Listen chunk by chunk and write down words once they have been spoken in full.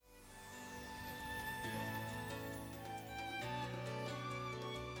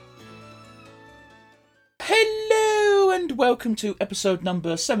welcome to episode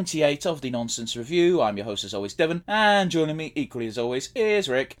number 78 of the Nonsense Review. I'm your host as always, Devon, and joining me equally as always is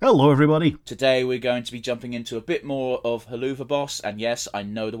Rick. Hello everybody. Today we're going to be jumping into a bit more of Helluva Boss, and yes, I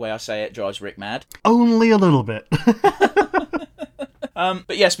know the way I say it drives Rick mad. Only a little bit.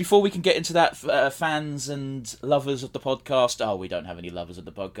 But yes, before we can get into that, fans and lovers of the podcast, we don't have any lovers of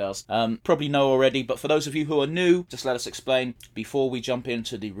the podcast, probably know already, but for those of you who are new, just let us explain. Before we jump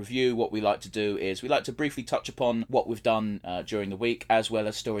into the review, what we like to do is we like to briefly touch upon what we've done during the week, as well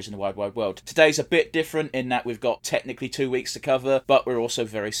as stories in the wide world. Today's a bit different in that we've got technically 2 weeks to cover, but we're also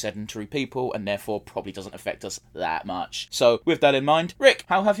very sedentary people, and therefore probably doesn't affect us that much. So, with that in mind, Rick,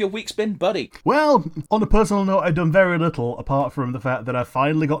 how have your weeks been, buddy? Well, on a personal note, I've done very little, apart from the fact that I've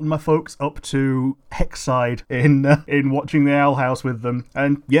finally gotten my folks up to Hexside in watching the Owl House with them,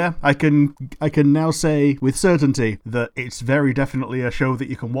 and yeah, I can now say with certainty that it's very definitely a show that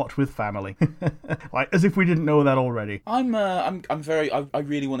you can watch with family, like as if we didn't know that already. I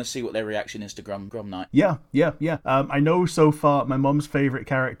really want to see what their reaction is to Grum Night. Yeah. I know so far my mum's favourite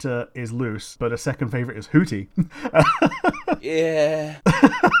character is Luce, but her second favourite is Hootie. Yeah.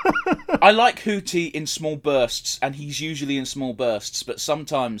 I like Hootie in small bursts, and he's usually in small bursts, but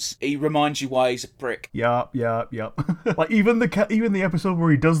sometimes he reminds you why he's a prick. Yeah. Like even the episode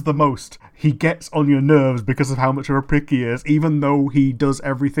where he does the most, he gets on your nerves because of how much of a prick he is, even though he does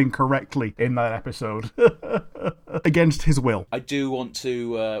everything correctly in that episode. Against his will. I do want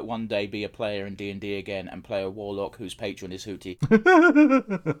to one day be a player in D&D again and play a warlock whose patron is Hootie.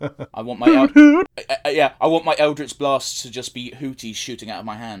 I want my Eldritch blasts to just be Hooties shooting out of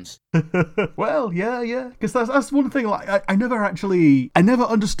my hands. Well, yeah, because that's one thing. Like, I never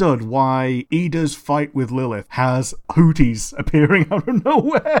understood why Ida's fight with Lilith has Hooties appearing out of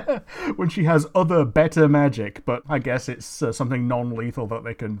nowhere when she has other better magic. But I guess it's something non-lethal that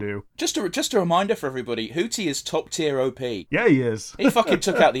they can do. Just a reminder for everybody: Hootie is top tier OP. Yeah, he is. He fucking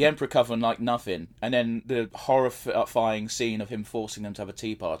took out the Emperor Coven like nothing, and then the horrifying scene of him forcing them to have a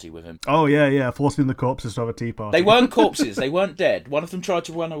tea party with him. Oh yeah, forcing the corpses to have a tea party. They weren't corpses. They weren't dead. One of them tried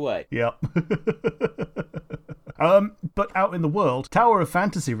to run away. Yep. But out in the world, Tower of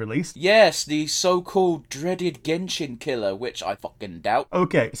Fantasy released. Yes, the so-called dreaded Genshin killer, which I fucking doubt.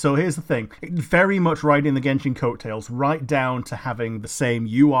 Okay, so here's the thing. Very much riding the Genshin coattails, right down to having the same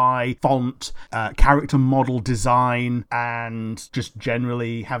UI, font, character model design, and just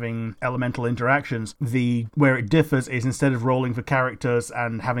generally having elemental interactions. Where it differs is instead of rolling for characters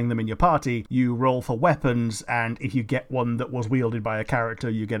and having them in your party, you roll for weapons, and if you get one that was wielded by a character,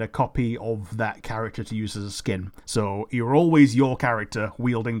 you get a copy of that character to use as a skin. So you're always your character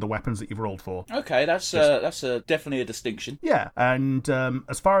wielding the weapons that you've rolled for. Okay, that's definitely a distinction. Yeah, and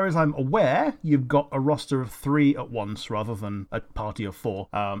as far as I'm aware, you've got a roster of 3 at once rather than a party of 4.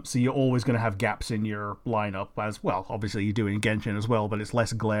 So you're always going to have gaps in your lineup as well. Obviously, you do in Genshin as well, but it's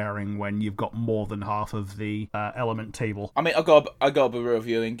less glaring when you've got more than half of the element table. I mean, I got a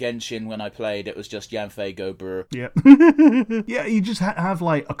review in Genshin when I played. It was just Yanfei Go Brewer. Yeah. Yeah, you just have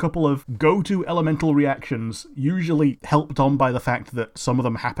like a couple of go-to elemental reactions, usually helped on by the fact that some of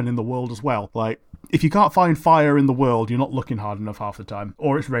them happen in the world as well. Like, if you can't find fire in the world, you're not looking hard enough half the time.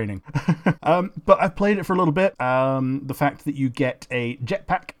 Or it's raining. But I've played it for a little bit. The fact that you get a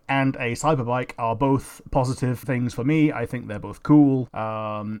jetpack and a cyberbike are both positive things for me. I think they're both cool.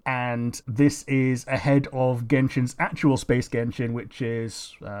 And this is ahead of Genshin's actual Space Genshin, which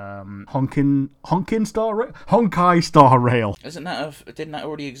is Honkai Star Rail. Didn't that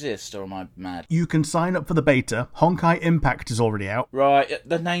already exist, or am I mad? You can sign up for the beta. Honkai Impact is already out. Right,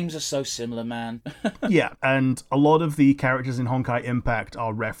 the names are so similar, man. Yeah, and a lot of the characters in Honkai Impact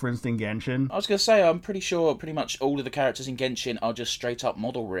are referenced in Genshin. I was going to say, I'm pretty sure pretty much all of the characters in Genshin are just straight up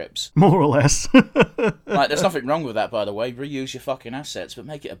model rips. More or less. Like, there's nothing wrong with that, by the way. Reuse your fucking assets, but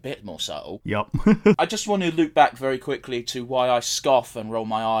make it a bit more subtle. Yep. I just want to loop back very quickly to why I scoff and roll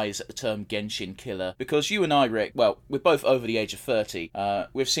my eyes at the term Genshin killer. Because you and I, Rick, well, we're both over the age of 30.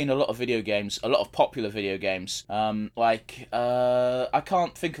 We've seen a lot of video games, a lot of popular video games. I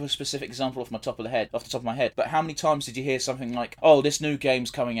can't think of a specific example off the top of my head, but how many times did you hear something like, oh, this new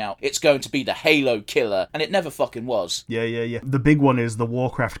game's coming out, it's going to be the Halo killer, and it never fucking was. Yeah. The big one is the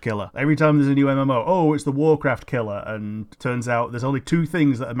Warcraft killer. Every time there's a new MMO, oh, it's the Warcraft killer, and turns out there's only 2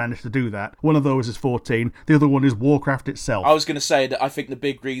 things that have managed to do that. One of those is 14, the other one is Warcraft itself. I was going to say that I think the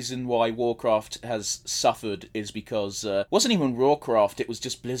big reason why Warcraft has suffered is because it wasn't even Warcraft, it was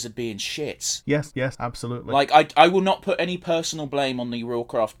just Blizzard being shits. Yes, absolutely. Like, I will not put any personal blame on the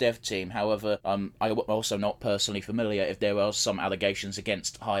Warcraft dev team, however, I'm also not personally familiar. If there were some allegations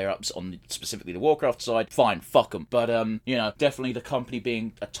against higher-ups on specifically the Warcraft side, fine, fuck them. But, definitely the company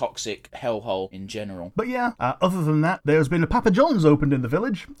being a toxic hellhole in general. But yeah, other than that, there's been a Papa John's opened in the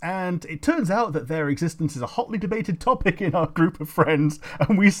village, and it turns out that their existence is a hotly debated topic in our group of friends,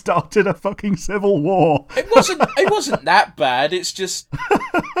 and we started a fucking civil war. It wasn't that bad. It's just,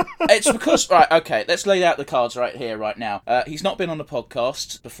 it's because, right, okay, let's lay out the cards right here, right now. He's not been on the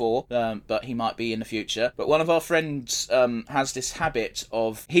podcast before, but he might be in the future. But one of our friends has this habit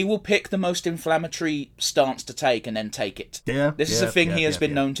of, he will pick the most inflammatory stance to take and then take it. Yeah. This is a thing he has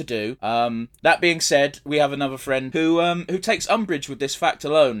been known to do. That being said, we have another friend who takes umbrage with this fact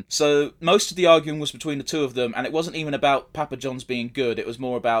alone. So most of the arguing was between the two of them, and it wasn't even about Papa John's being good. It was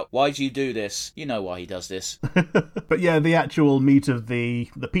more about, why do you do this? You know why he does this. But yeah, the actual meat of the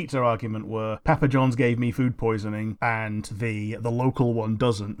pizza argument were Papa John's gave me food poisoning and the local one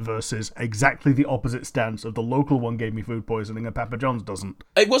doesn't, versus exactly the opposite stance of the local one gave me food poisoning and Papa John's doesn't.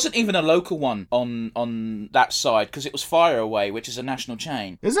 It wasn't even a local one on that side, because it was Fire Away, which is a national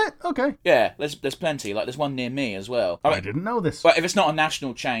chain. Is it? Okay. Yeah, there's plenty. Like, there's one near me as well. I didn't know this. But if it's not a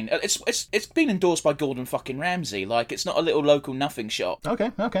national chain, it's been endorsed by Gordon fucking Ramsay. Like, it's not a little local nothing shop.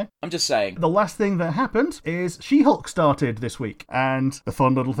 Okay. I'm just saying. The last thing that happened is She-Hulk started this week, and the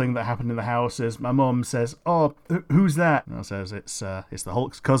fun little thing that happened in the house is my mum says, "Oh, who's that?" And I says, "It's the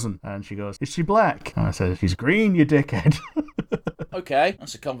Hulk's cousin." And she goes, "Is she black?" And I said, "She's green, you dickhead." Okay,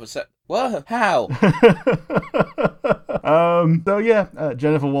 that's a conversation. What? How? So yeah,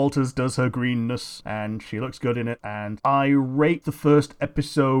 Jennifer Walters does her greenness, and she looks good in it, and I rate the first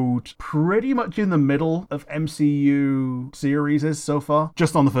episode pretty much in the middle of MCU series so far,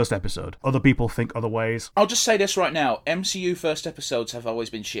 just on the first episode. Other people think other ways. I'll just say this right now, MCU first episodes have always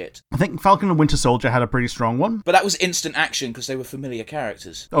been shit. I think Falcon and Winter Soldier had a pretty strong one. But that was instant action because they were familiar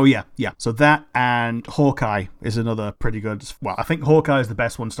characters. Oh yeah. So that and Hawkeye is another pretty good, well, I think Hawkeye is the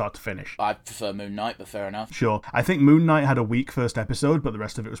best one start to finish. I prefer Moon Knight, but fair enough. Sure. I think Moon Knight had a weak first episode, but the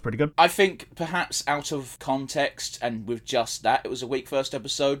rest of it was pretty good. I think perhaps out of context and with just that, it was a weak first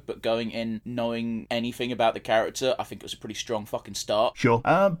episode, but going in knowing anything about the character, I think it was a pretty strong fucking start. Sure.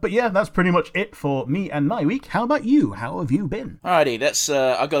 But yeah, that's pretty much it for me and my week. How about you? How have you been? Alrighty, that's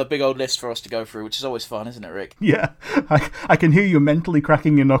I've got a big old list for us to go through, which is always fun, isn't it, Rick? Yeah, I can hear you mentally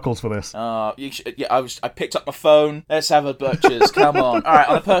cracking your knuckles for this. I picked up my phone. Let's have a butchers. Come on. Alright,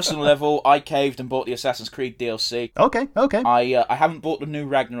 on a personal level, I caved and bought the Assassin's Creed DLC. Okay. I haven't bought the new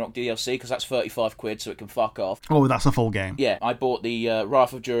Ragnarok DLC because that's 35 quid, so it can fuck off. Oh, that's a full game. Yeah, I bought the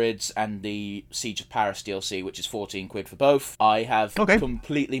Wrath of Druids and the Siege of Paris DLC, which is 14 quid for both. I have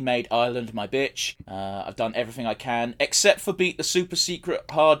completely made Ireland my bitch. I've done everything I can, except for beat the super secret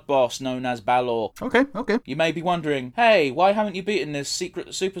hard boss known as Balor. Okay. You may be wondering, hey, why haven't you beaten this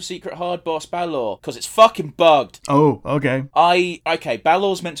super secret hard boss Balor? Because it's fucking bugged. Oh, okay.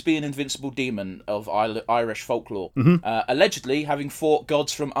 Balor's meant to be an invincible demon of Irish folklore. Mm-hmm. Allegedly having fought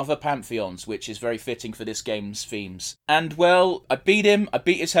gods from other pantheons, which is very fitting for this game's themes. And, well, I beat him, I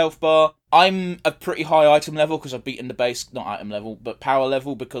beat his health bar. I'm a pretty high item level because I've beaten the base, not item level, but power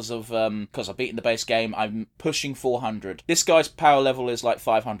level because I've beaten the base game. I'm pushing 400. This guy's power level is like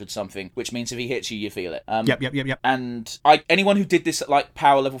 500 something, which means if he hits you, you feel it. Yep. And anyone who did this at like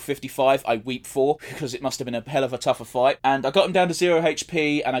power level 55, I weep for, because it must have been a hell of a tougher fight. And I got him down to 0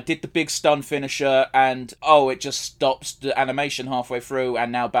 HP, and I did the big stun finisher, and it just stops the animation halfway through,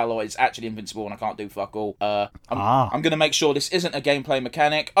 and now Balor is actually invincible, and I can't do fuck all. I'm gonna make sure this isn't a gameplay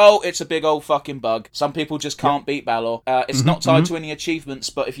mechanic. It's a big old fucking bug. Some people just can't beat Balor. It's not tied to any achievements,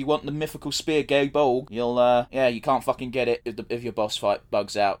 but if you want the mythical spear Gabolg, you can't fucking get it if your boss fight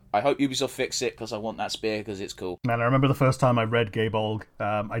bugs out. I hope Ubisoft fix it because I want that spear because it's cool. Man, I remember the first time I read Gabolg,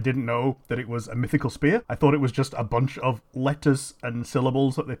 I didn't know that it was a mythical spear. I thought it was just a bunch of letters and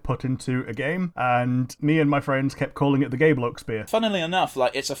syllables that they put into a game, and me and my friends kept calling it the Gabolg spear. Funnily enough,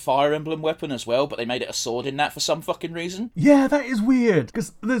 like, it's a Fire Emblem weapon as well, but they made it a sword in that for some fucking reason. Yeah, that is weird,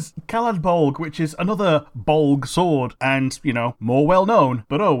 because there's Calad Bolg, which is another Bolg sword, and, more well known,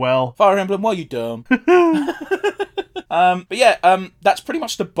 but oh well. Fire Emblem, why you dumb? But yeah, that's pretty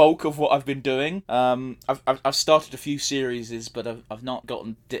much the bulk of what I've been doing. I've started a few series, but I've not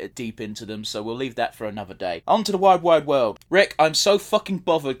gotten deep into them, so we'll leave that for another day. On to the wide world. Rick, I'm so fucking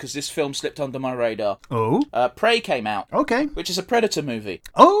bothered because this film slipped under my radar. Oh? Prey came out. Okay. Which is a Predator movie.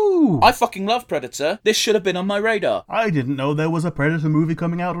 Oh, Ooh! I fucking love Predator. This should have been on my radar. I didn't know there was a Predator movie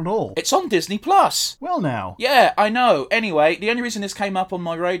coming out at all. It's on Disney Plus. Well now. Yeah, I know. Anyway, the only reason this came up on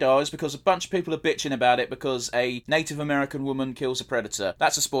my radar is because a bunch of people are bitching about it because a Native American woman kills a predator.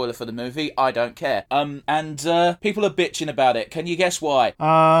 That's a spoiler for the movie. I don't care. And people are bitching about it. Can you guess why?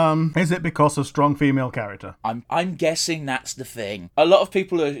 Is it because of strong female character? I'm guessing that's the thing. A lot of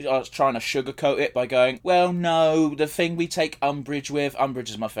people are trying to sugarcoat it by going, well, no, the thing we take umbrage with, umbrage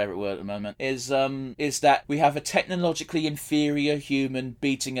is my favourite word at the moment, is that we have a technologically inferior human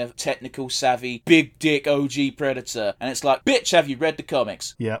beating a technical savvy, big dick OG predator. And it's like, bitch, have you read the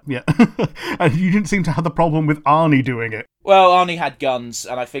comics? Yeah. And you didn't seem to have the problem with Arnie doing it. Well, Arnie had guns,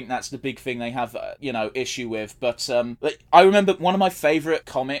 and I think that's the big thing they have, issue with. But I remember one of my favourite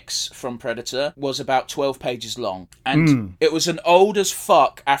comics from Predator was about 12 pages long. And it was an old as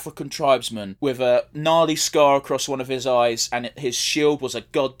fuck African tribesman with a gnarly scar across one of his eyes, and his shield was a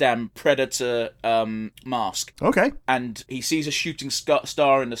goddamn Predator mask. Okay. And he sees a shooting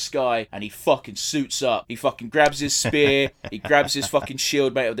star in the sky, and he fucking suits up. He fucking grabs his spear, he grabs his fucking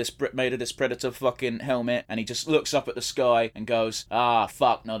shield made of this Predator fucking helmet, and he just looks up at the sky and goes,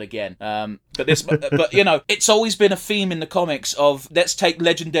 fuck, not again. But it's always been a theme in the comics of let's take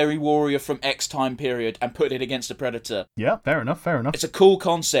legendary warrior from X time period and put it against the Predator. Yeah, fair enough. It's a cool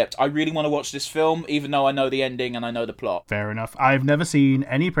concept. I really want to watch this film, even though I know the ending and I know the plot. Fair enough. I've never seen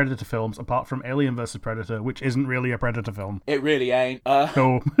any Predator films apart from Alien vs. Predator, which isn't really a Predator film. It really ain't.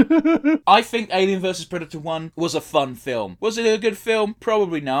 No. I think Alien vs. Predator 1 was a fun film. Was it a good film?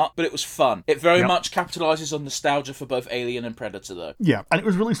 Probably not, but it was fun. It very much capitalises on nostalgia for both Alien and Predator, though. Yeah, and it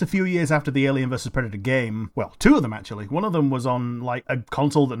was released a few years after the Alien vs. Predator game. Well, two of them, actually. One of them was on, a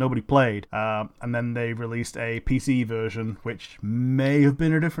console that nobody played, and then they released a PC version, which may have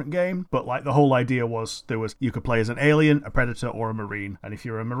been a different game, but, the whole idea was you could play as an alien, a predator, or a marine, and if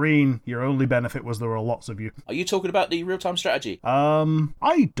you're a marine, your only benefit was there were lots of you. Are you talking about the real-time strategy?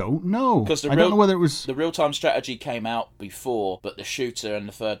 I don't know. Because I don't know whether it was... The real-time strategy came out before, but the shooter and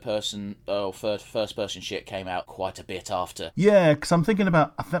the first-person shit came out quite a bit after. Yeah, because I'm thinking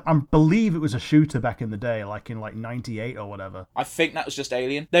about... I believe it was a shooter back in the day, in 98 or whatever. I think that was just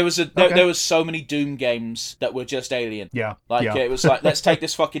Alien. There was so many Doom games that were just Alien. Yeah. It was like, let's take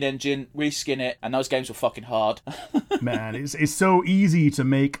this fucking engine, reskin it, and those games were fucking hard. Man, it's so easy to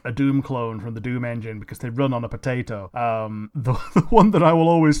make a Doom clone from the Doom engine because they run on a potato. The one that I will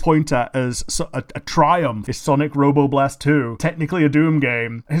always point at as a triumph is Sonic Robo Blast 2. Technically a Doom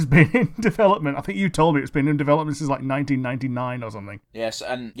game. Has been in development. I think you told me it's been in development since 1999 or something. Yes,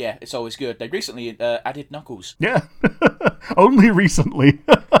 and yeah, it's always good. They recently added Knuckles. Yeah, only recently.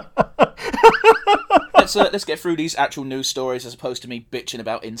 Let's get through these actual news stories as opposed to me bitching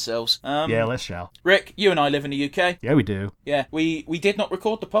about incels. Yeah, let's shall. Rick, you and I live in the UK. Yeah, we do. Yeah, we did not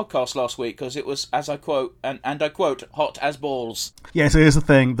record the podcast last week because it was, as I quote, and I quote, hot as balls. Yeah, so here's the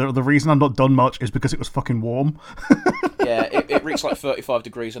thing. The reason I've not done much is because it was fucking warm. Yeah, it reached 35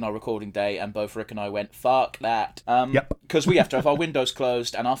 degrees on our recording day, and both Rick and I went, fuck that. Yep. Because we have to have our windows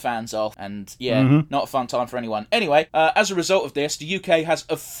closed and our fans off, and not a fun time for anyone. Anyway, as a result of this, the UK has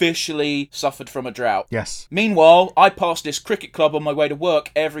officially suffered from a drought. Yes. Meanwhile, I pass this cricket club on my way to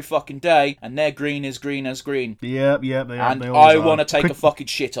work every fucking day, and their green is green as green. Yep, they are. And I want to take a fucking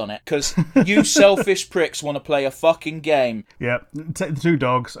shit on it, because you selfish pricks want to play a fucking game. Yep, take the two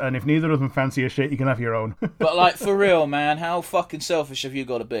dogs, and if neither of them fancy a shit, you can have your own. But, for real, man, how fucking selfish have you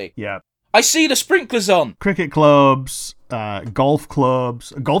got to be? Yeah. I see the sprinklers on! Cricket clubs, golf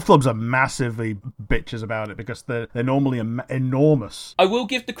clubs. Golf clubs are massively bitches about it because they're normally enormous. I will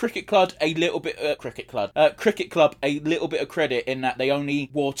give the cricket club a little bit of credit in that they only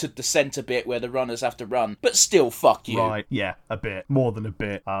watered the centre bit where the runners have to run, but still, fuck you. Right, yeah, a bit, more than a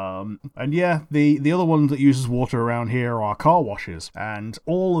bit. And yeah, the other one that uses water around here are car washes, and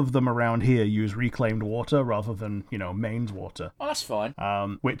all of them around here use reclaimed water rather than mains water. Oh, that's fine.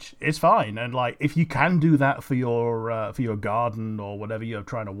 Which is fine, and if you can do that for your garden or whatever you're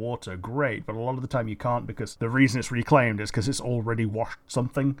trying to water, great, but a lot of the time you can't because the reason it's reclaimed is because it's already washed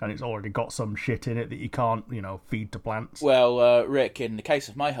something and it's already got some shit in it that you can't, feed to plants. Well, Rick, in the case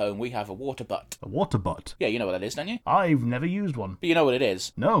of my home, we have a water butt. A water butt? Yeah, you know what that is, don't you? I've never used one. But you know what it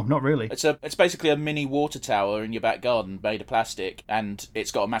is? No, not really. It's basically a mini water tower in your back garden made of plastic, and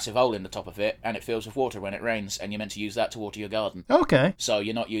it's got a massive hole in the top of it, and it fills with water when it rains, and you're meant to use that to water your garden. Okay. So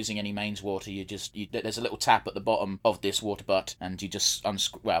you're not using any mains water, there's a little tap at the bottom of this this water butt, and you just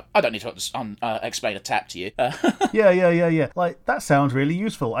well, I don't need to explain a tap to you. Yeah. Like, that sounds really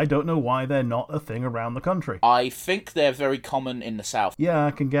useful. I don't know why they're not a thing around the country. I think they're very common in the south. Yeah,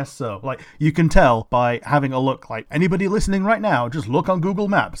 I can guess so. Like, you can tell by having a look. Like, anybody listening right now, just look on Google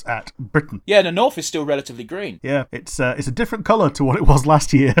Maps at Britain. Yeah, the north is still relatively green. Yeah, it's a different colour to what it was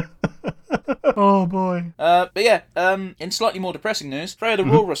last year. Oh boy. But yeah, in slightly more depressing news, Freya the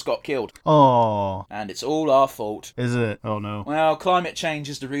Walrus got killed. Oh. And it's all our fault. Is it? Oh no. Well, climate change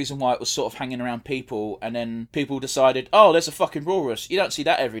is the reason why it was sort of hanging around people, and then people decided, oh, there's a fucking walrus. You don't see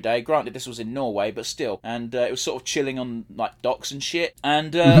that every day. Granted, this was in Norway, but still. And it was sort of chilling on, like, docks and shit.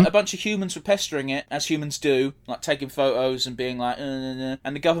 And a bunch of humans were pestering it, as humans do, like taking photos and being like,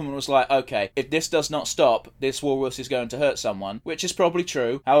 and the government was like, okay, if this does not stop, this walrus is going to hurt someone, which is probably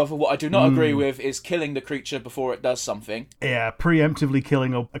true. However, what I do not agree with is killing the creature before it does something. Yeah, preemptively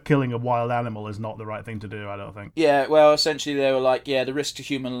killing a wild animal is not the right thing to do, I don't think. Yeah, well, essentially they were like, yeah, the risk to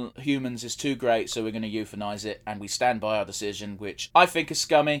humans is too great, so we're going to euthanize it, and we stand by our decision, which I think is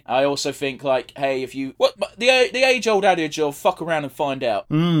scummy. I also think, like, hey, if you... the age-old adage of fuck around and find out.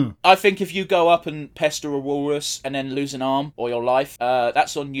 I think if you go up and pester a walrus and then lose an arm or your life,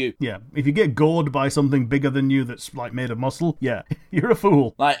 that's on you. Yeah, if you get gored by something bigger than you that's, like, made of muscle, yeah, you're a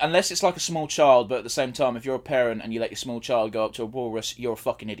fool. Like, unless it's like a small child, but at the same time, if you're a parent and you let your small child go up to a walrus, you're a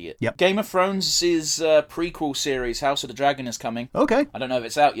fucking idiot. Yep. Game of Thrones' prequel series, House of the Dragon, is coming. Okay. I don't know if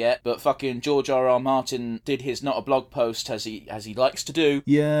it's out yet, but fucking George R.R. Martin did his not a blog post as he likes to do.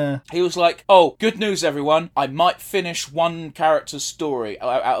 Yeah. He was like, oh, good news everyone, I might finish one character's story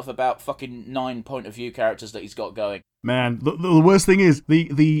out of about fucking 9 point of view characters that he's got going. Man, the worst thing is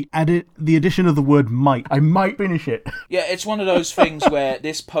the addition of the word might. I might finish it. Yeah, it's one of those things where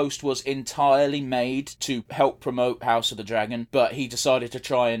this post was entirely made to help promote House of the Dragon, but he decided to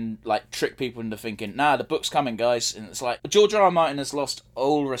try and, like, trick people into thinking, nah, the book's coming, guys. And it's like, George R.R. Martin has lost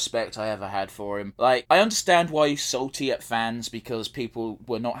all respect I ever had for him. Like, I understand why he's salty at fans, because people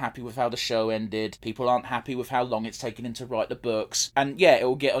were not happy with how the show ended. People aren't happy with how long it's taken him to write the books. And yeah, it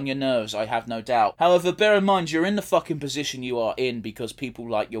will get on your nerves, I have no doubt. However, bear in mind, you're in the fucking position you are in because people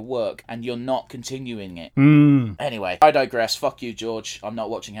like your work and you're not continuing it. Anyway, I digress. Fuck you, George. I'm not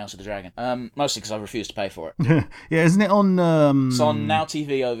watching House of the Dragon. Mostly because I refuse to pay for it. Yeah, isn't it on It's on Now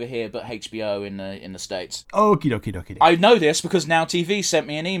TV over here, but HBO in the States. Okie dokie. I know this because Now TV sent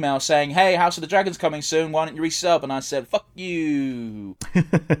me an email saying, hey, House of the Dragon's coming soon, why don't you resub? And I said, fuck you.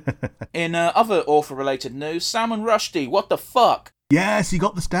 In other author-related news, Salman Rushdie, what the fuck? Yes, he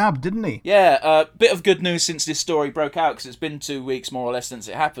got the stab, didn't he? Yeah, bit of good news since this story broke out, because it's been 2 weeks more or less since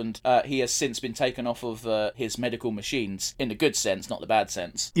it happened. He has since been taken off of his medical machines, in the good sense, not the bad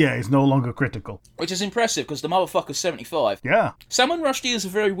sense. Yeah, he's no longer critical. Which is impressive, because the motherfucker's 75. Yeah. Salman Rushdie is a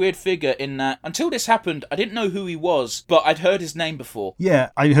very weird figure in that, until this happened, I didn't know who he was, but I'd heard his name before.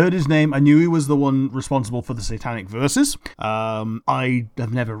 Yeah, I heard his name. I knew he was the one responsible for the Satanic Verses. I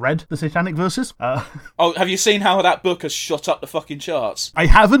have never read the Satanic Verses. Oh, have you seen how that book has shot up the fucking charts? I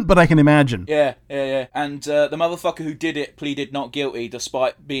haven't, but I can imagine. Yeah. And the motherfucker who did it pleaded not guilty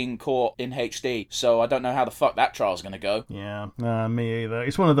despite being caught in HD. So I don't know how the fuck that trial's gonna go. Yeah, me either.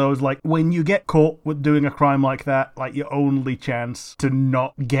 It's one of those, like, when you get caught with doing a crime like that, like, your only chance to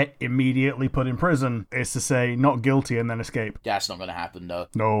not get immediately put in prison is to say not guilty and then escape. That's not gonna happen, though.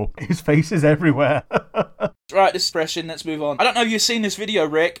 No, his face is everywhere. Right, this is depression, let's move on. I don't know if you've seen this video,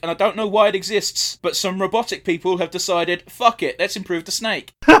 Rick, and I don't know why it exists, but some robotic people have decided, fuck it, let's improve the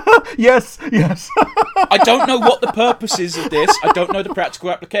snake. Yes. I don't know what the purpose is of this, I don't know the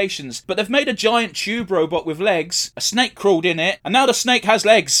practical applications, but they've made a giant tube robot with legs, a snake crawled in it, and now the snake has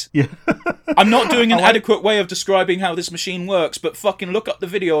legs. Yeah. I'm not doing an adequate way of describing how this machine works, but fucking look up the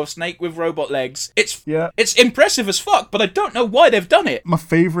video of snake with robot legs. It's impressive as fuck, but I don't know why they've done it. My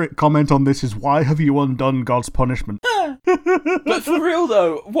favourite comment on this is, why have you undone God's punishment? But for real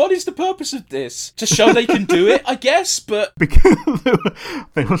though, what is the purpose of this? To show they can do it, I guess, but... Because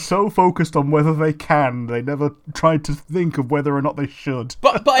they were so focused on whether they can, they never tried to think of whether or not they should.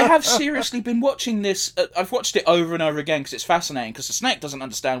 But I have seriously been watching this, I've watched it over and over again because it's fascinating, because the snake doesn't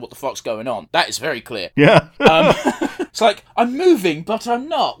understand what the fuck's going on. That is very clear. Yeah. It's like, I'm moving, but I'm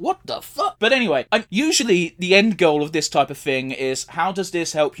not. What the fuck? But anyway, usually the end goal of this type of thing is, how does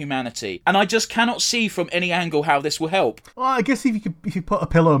this help humanity? And I just cannot see from any angle how this will help. Well, I guess if you put a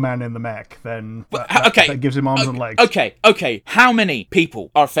pillow man in the mech, then okay, that gives him arms and legs. Okay. How many people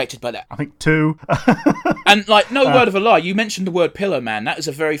are affected by that? I think 2. And, like, no word of a lie, you mentioned the word pillow man. That is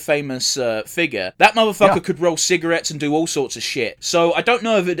a very famous figure. That motherfucker could roll cigarettes and do all sorts of shit. So I don't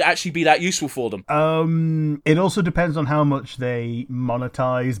know if it'd actually be be that useful for them. It also depends on how much they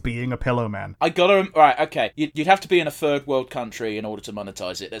monetize being a pillow man. Right, okay. You'd have to be in a third world country in order to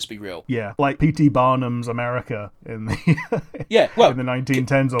monetize it, let's be real. Yeah, like P.T. Barnum's America in the well, in the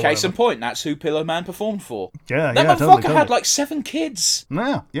 1910s or case whatever. in point, that's who Pillow Man performed for. Yeah, that motherfucker had like 7 kids.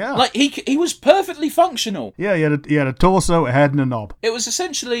 Yeah. Like he was perfectly functional. Yeah, he had a torso, a head, and a knob. It was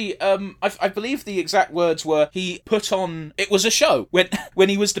essentially, I believe the exact words were, he put on, it was a show. When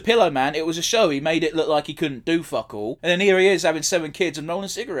he was the Pillow Man, it was a show. He made it look like he couldn't do fuck all. And then here he is having 7 kids and rolling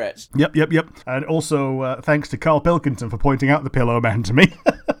cigarettes. Yep. And also, thanks to Carl Pilkington for pointing out the Pillow Man to me.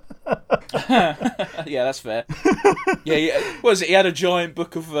 Yeah, that's fair. Yeah, what was it? He had a giant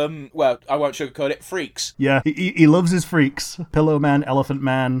book of, well, I won't sugarcoat it, freaks. Yeah, he loves his freaks. Pillow Man, Elephant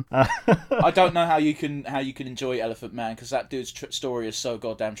Man. I don't know how you can enjoy Elephant Man, because that dude's story is so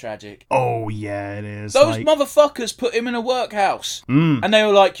goddamn tragic. Oh, yeah, it is. Those motherfuckers put him in a workhouse. And they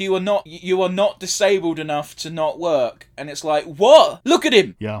were like, you are not disabled enough to not work. And it's like, what? Look at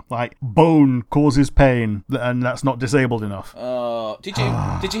him! Yeah, like, bone causes pain, and that's not disabled enough. Did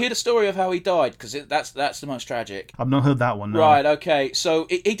you hear the story of how he died? Because that's the most tragic. I've not heard that one, no. Right, okay. So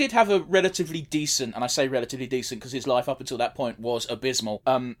he did have a relatively decent, and I say relatively decent because his life up until that point was abysmal,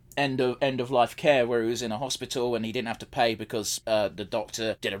 end of life care, where he was in a hospital and he didn't have to pay because the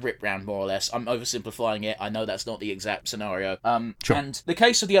doctor did a rip round, more or less. I'm oversimplifying it. I know that's not the exact scenario. Sure. And the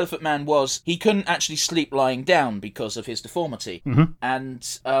case of the Elephant Man was he couldn't actually sleep lying down because of his deformity.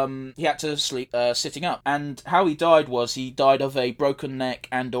 And he had to sleep sitting up. And how he died was he died of a broken neck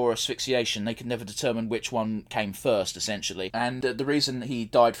and or asphyxiation. They could never determine which one came first, essentially. And the reason he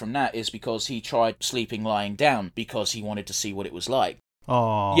died from that is because he tried sleeping lying down because he wanted to see what it was like.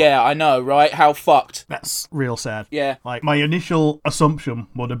 Oh. Yeah, I know, right? How fucked. That's real sad. Yeah. Like, my initial assumption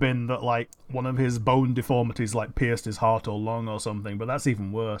would have been that, like, one of his bone deformities, like, pierced his heart or lung or something, but that's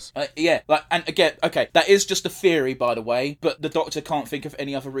even worse. Yeah, like, and again, okay, that is just a theory, by the way, but the doctor can't think of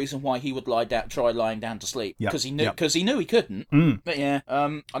any other reason why he would try lying down to sleep. Because he knew he couldn't. But yeah,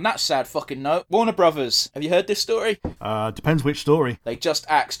 on that sad fucking note, Warner Brothers, have you heard this story? Depends which story. They just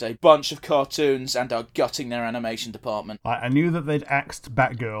axed a bunch of cartoons and are gutting their animation department. I knew that they'd axed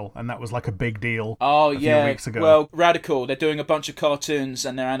Batgirl, and that was like a big deal. Oh, a yeah. few weeks ago. Well, radical. They're doing a bunch of cartoons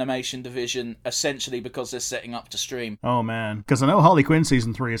and their animation division, essentially because they're setting up to stream. Oh, man. Because I know Harley Quinn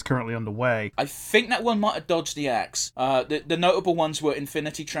Season 3 is currently underway. I think that one might have dodged the axe. The notable ones were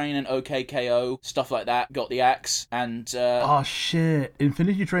Infinity Train and OKKO, stuff like that, got the axe, and... Oh, shit.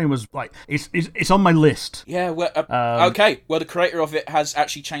 Infinity Train was, like... It's on my list. Yeah, well, okay. Well, the creator of it has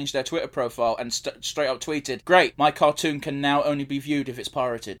actually changed their Twitter profile and straight up tweeted, "Great, my cartoon can now only be viewed if it's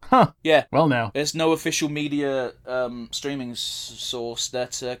pirated." Huh. Yeah. Well, now. There's no official media streaming source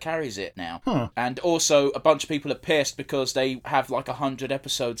that carries it now. Huh. And also, a bunch of people are pissed because they have like 100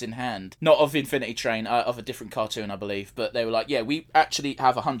 episodes in hand. Not of Infinity Train, of a different cartoon, I believe. But they were like, yeah, we actually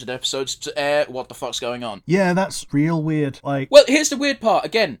have 100 episodes to air. What the fuck's going on? Yeah, that's real weird. Like, well, here's the weird part,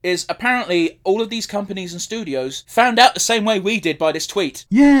 again, is apparently all of these companies and studios found out the same way we did by this tweet.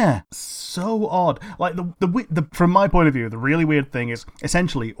 Yeah, so odd. Like, the from my point of view, the really weird thing is,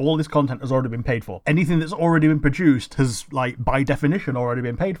 essentially, all this content has already been paid for. Anything that's already been produced has, like, by definition, already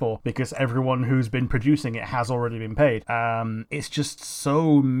been paid for, because everyone who's been producing it has already been paid. It's just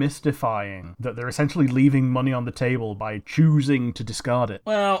so mystifying that they're essentially leaving money on the table by choosing to discard it.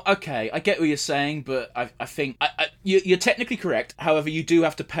 Well, okay, I get what you're saying, but I think you're technically correct. However, you do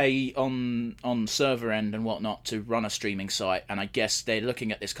have to pay on server end and whatnot to run a streaming site, and I guess they're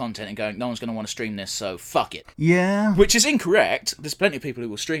looking at this content and going, no one's going to want to stream this, so fuck it. Yeah. Which is incorrect. There's plenty of people who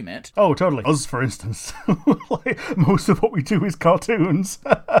will stream it. Oh, totally. Us, for instance. Like, most of what we do is cartoons.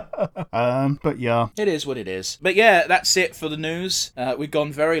 But yeah. It is what it is. But yeah, that's it for the news. We've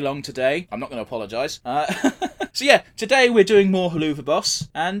gone very long today. I'm not going to apologise. So yeah, today we're doing more Haluva Boss,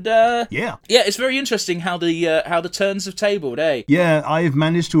 and yeah, it's very interesting how the turns have tabled, eh? Yeah, I've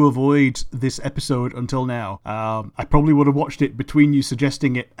managed to avoid this episode until now. I probably would have watched it between you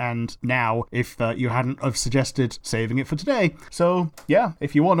suggesting it and now if you hadn't have suggested saving it for today. So yeah,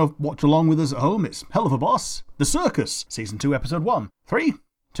 if you want to watch along with us at home, it's Helluva Boss, The Circus, Season 2, Episode 1. 3,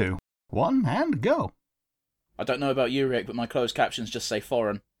 2, 1, and go. I don't know about you, Rick, but my closed captions just say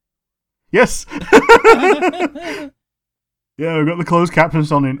foreign. Yes! Yeah, we've got the closed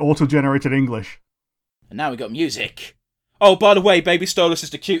captions on in auto-generated English. And now we got music. Oh, by the way, Baby Stolas is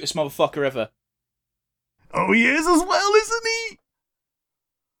the cutest motherfucker ever. Oh, he is as well, isn't he?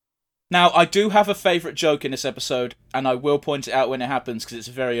 Now, I do have a favourite joke in this episode, and I will point it out when it happens, because it's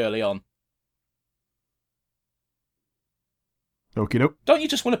very early on. Okie doke. Don't you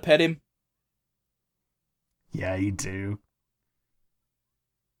just want to pet him? Yeah, you do.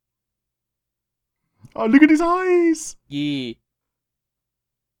 Oh, look at his eyes! Yeah.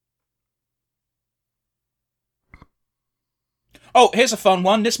 Oh, here's a fun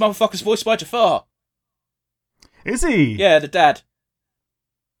one. This motherfucker's voiced by Jafar. Is he? Yeah, the dad.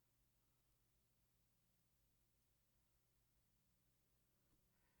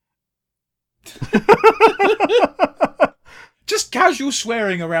 Just casual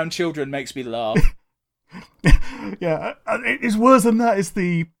swearing around children makes me laugh. Yeah, it's worse than that. It's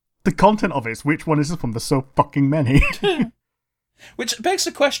the content of it. Which one is this from? There's so fucking many. Which begs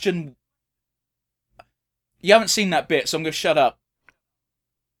the question. You haven't seen that bit, so I'm going to shut up.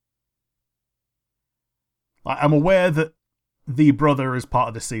 I'm aware that the brother is part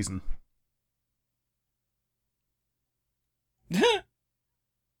of this season.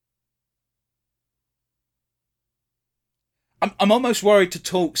 I'm almost worried to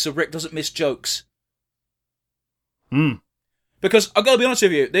talk so Rick doesn't miss jokes. Hmm. Because I've got to be honest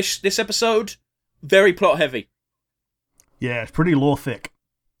with you, this episode, very plot heavy. Yeah, it's pretty lore thick.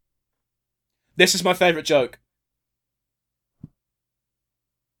 This is my favourite joke.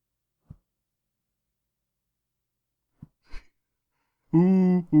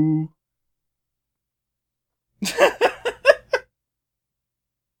 Ooh, ooh.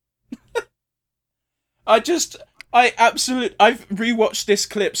 I've rewatched this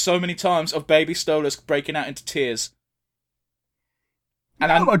clip so many times of Baby Stolas breaking out into tears. And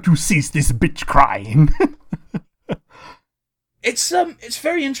I want to cease this bitch crying. It's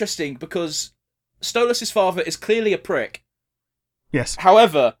very interesting because Stolas' father is clearly a prick. Yes.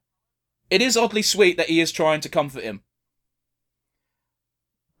 However, it is oddly sweet that he is trying to comfort him.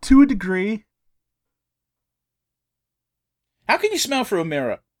 To a degree. How can you smell through a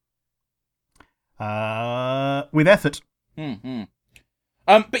mirror? With effort. Mm-hmm.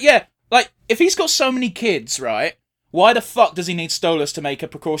 But yeah, like, if he's got so many kids, right, why the fuck does he need Stolas to make a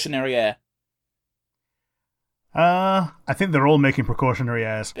precautionary heir? I think they're all making precautionary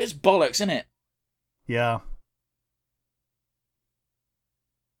heirs. It's bollocks, isn't it? Yeah.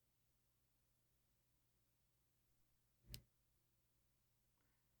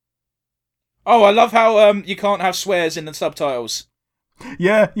 Oh, I love how you can't have swears in the subtitles.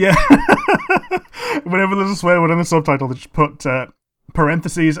 Yeah. Whenever there's a swear word in the subtitle, they just put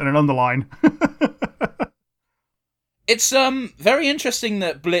parentheses and an underline. It's very interesting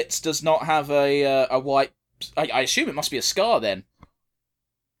that Blitz does not have a white. I assume it must be a scar then.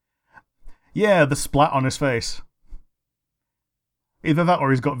 Yeah, the splat on his face. Either that or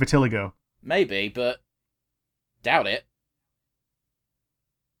he's got vitiligo. Maybe, but doubt it.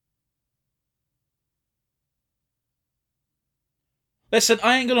 Listen,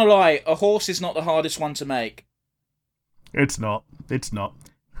 I ain't gonna lie, a horse is not the hardest one to make. It's not.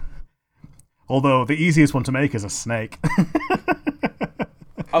 Although, the easiest one to make is a snake.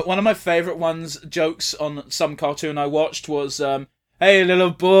 One of my favourite jokes on some cartoon I watched was, hey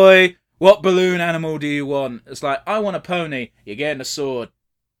little boy, what balloon animal do you want? It's like, I want a pony, you're getting a sword.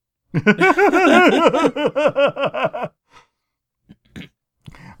 That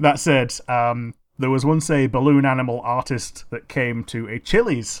said, there was once a balloon animal artist that came to a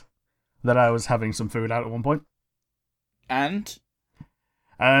Chili's that I was having some food at one point. And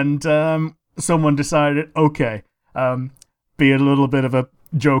someone decided, okay, be a little bit of a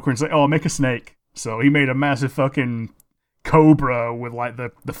joker and say, oh, I'll make a snake. So he made a massive fucking cobra with like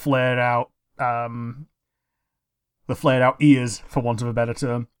the flared out ears, for want of a better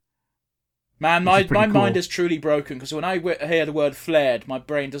term. Man, my mind is truly broken, because when I hear the word flared, my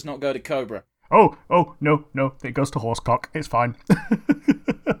brain does not go to cobra. Oh, no, it goes to horsecock. It's fine.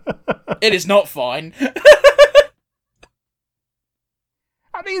 It is not fine.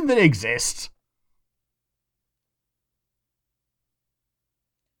 I mean, they exist.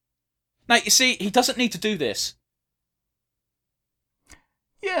 Now, you see, he doesn't need to do this.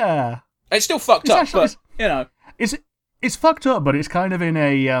 Yeah. It's still fucked up, but, you know. It's fucked up, but it's kind of in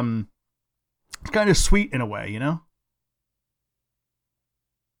a, it's kind of sweet in a way, you know?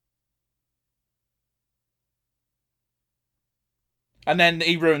 And then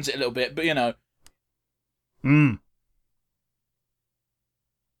he ruins it a little bit, but, you know.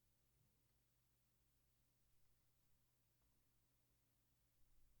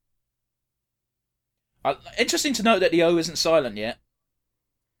 Interesting to note that the O isn't silent yet.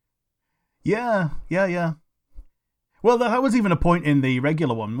 Yeah. Well, that was even a point in the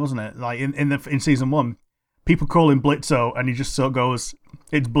regular one, wasn't it? Like in season 1, people call him Blitzo, and he just sort of goes,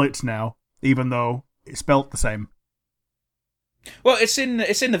 "It's Blitz now," even though it's spelt the same. Well, it's in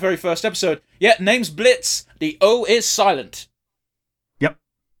the very first episode. Yeah, name's Blitz. The O is silent. Yep.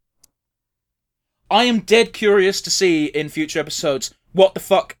 I am dead curious to see in future episodes what the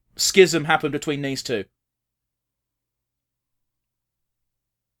fuck schism happened between these two.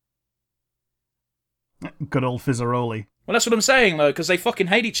 Good old Fizzaroli. Well, that's what I'm saying, though, because they fucking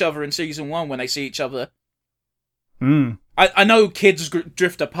hate each other in season 1 when they see each other. I know kids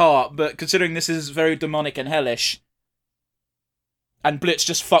drift apart, but considering this is very demonic and hellish, and Blitz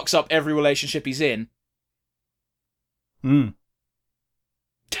just fucks up every relationship he's in. Oh,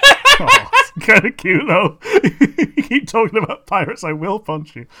 it's kind of cute, though. You keep talking about pirates, I will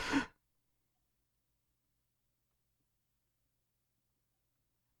punch you.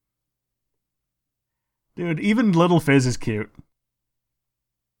 Dude, even Little Fizz is cute.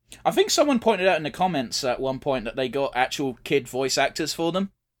 I think someone pointed out in the comments at one point that they got actual kid voice actors for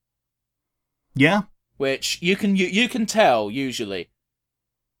them. Yeah. Which you can tell, usually.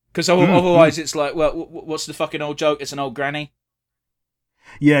 Because otherwise it's like, well, what's the fucking old joke? It's an old granny.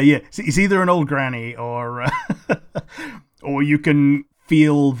 Yeah. It's either an old granny or or you can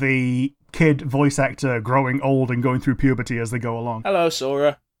feel the kid voice actor growing old and going through puberty as they go along. Hello,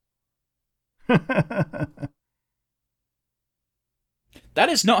 Sora. That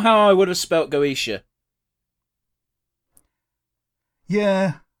is not how I would have spelt Goetia.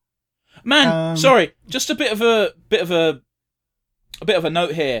 Yeah. Man, sorry, just a bit of a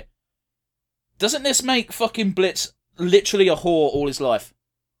note here. Doesn't this make fucking Blitz literally a whore all his life?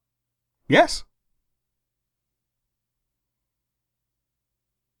 Yes.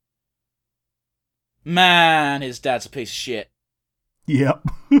 Man, his dad's a piece of shit. Yep.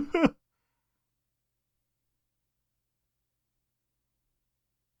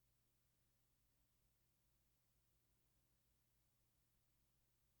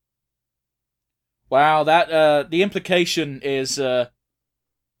 Wow, that the implication is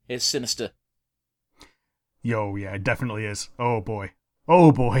sinister. Yo, yeah, it definitely is. Oh boy.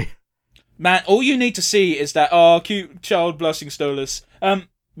 Oh boy. Man, all you need to see is that cute child blushing Stolas.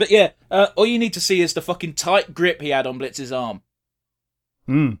 But yeah, all you need to see is the fucking tight grip he had on Blitz's arm.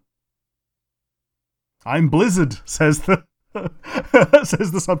 I'm Blizzard, says the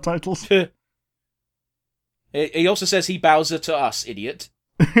says the subtitles. He also says he Bowser to us, idiot.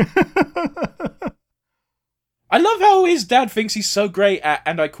 I love how his dad thinks he's so great at,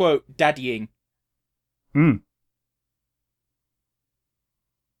 and I quote, daddying.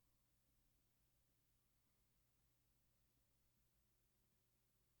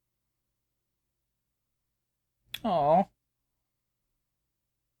 Aww.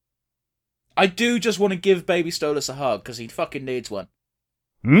 I do just want to give baby Stolas a hug, because he fucking needs one.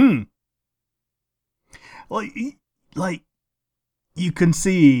 Like, you can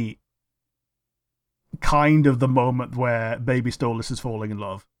see kind of the moment where baby Stolas is falling in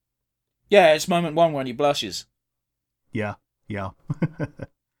love. Yeah, it's moment 1 when he blushes. Yeah.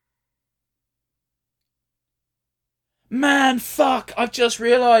 Man, fuck, I've just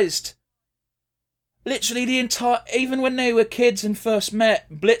realised. Literally the entire... Even when they were kids and first met,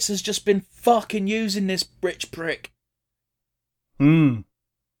 Blitz has just been fucking using this rich prick.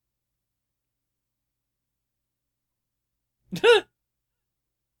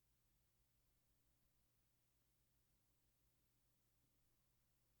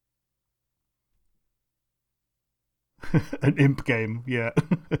 An imp game, yeah.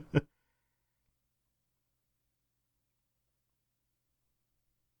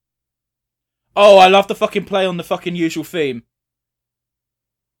 Oh, I love the fucking play on the fucking usual theme.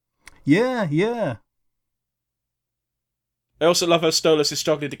 Yeah. I also love how Stolas is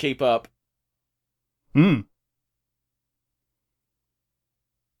struggling to keep up.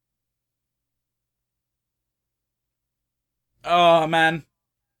 Oh, man.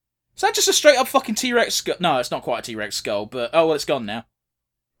 Is that just a straight up fucking T-Rex skull? No, it's not quite a T-Rex skull, but... Oh, well, it's gone now.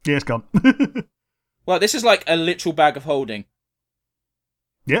 Yeah, it's gone. Well, this is like a literal bag of holding.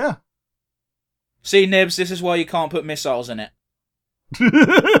 Yeah. See, Nibs, this is why you can't put missiles in it.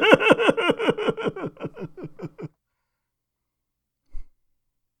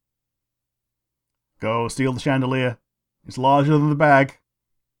 Go, steal the chandelier. It's larger than the bag.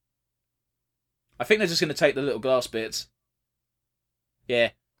 I think they're just going to take the little glass bits.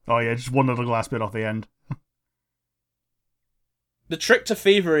 Yeah. Oh yeah, just one little glass bit off the end. The trick to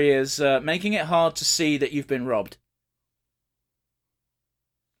thievery is making it hard to see that you've been robbed.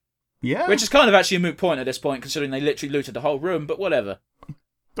 Yeah. Which is kind of actually a moot point at this point, considering they literally looted the whole room, but whatever.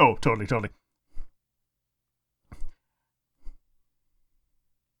 Oh, totally.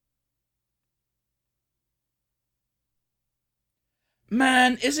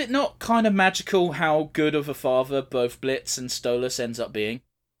 Man, is it not kind of magical how good of a father both Blitz and Stolas ends up being?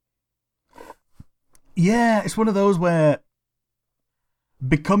 Yeah, it's one of those where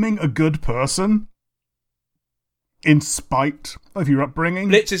becoming a good person in spite of your upbringing.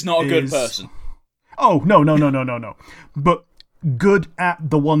 Blitz is not a good person. Oh, no. But good at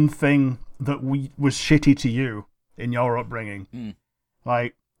the one thing that was shitty to you in your upbringing.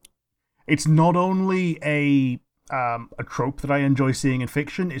 Like, it's not only a trope that I enjoy seeing in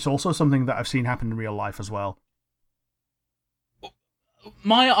fiction, it's also something that I've seen happen in real life as well.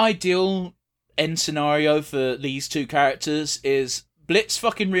 My ideal end scenario for these two characters is Blitz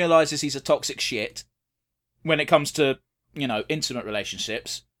fucking realizes he's a toxic shit when it comes to, intimate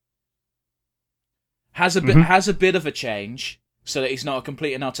relationships. Has a bit of a change so that he's not a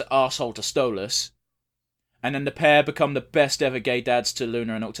complete and utter arsehole to Stolas. And then the pair become the best ever gay dads to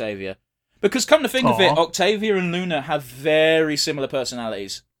Luna and Octavia. Because come to think of it, Octavia and Luna have very similar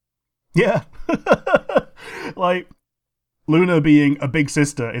personalities. Yeah. Like, Luna being a big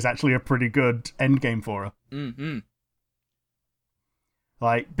sister is actually a pretty good endgame for her. Mm-hmm.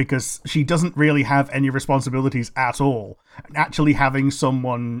 Like, because she doesn't really have any responsibilities at all. And actually having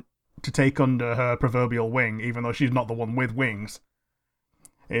someone to take under her proverbial wing, even though she's not the one with wings,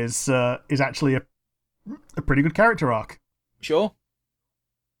 is actually a pretty good character arc. Sure.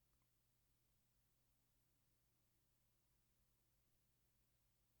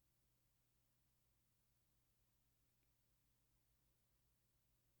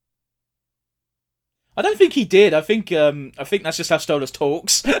 I don't think he did. I think that's just how Stolas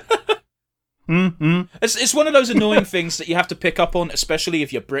talks. Mm-hmm. It's one of those annoying things that you have to pick up on, especially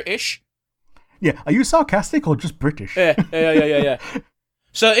if you're British. Yeah, are you sarcastic or just British? Yeah.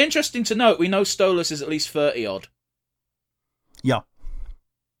 So, interesting to note, we know Stolas is at least 30-odd. Yeah.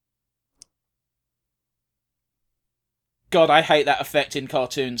 God, I hate that effect in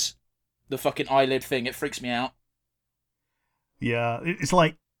cartoons. The fucking eyelid thing, it freaks me out. Yeah, it's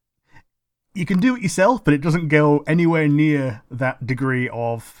like, you can do it yourself, but it doesn't go anywhere near that degree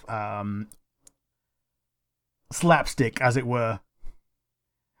of slapstick, as it were.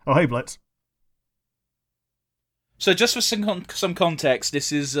 Oh, hey, Blitz. So, just for some context,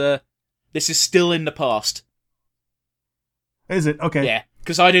 this is still in the past. Is it? Okay. Yeah,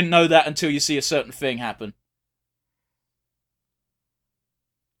 because I didn't know that until you see a certain thing happen.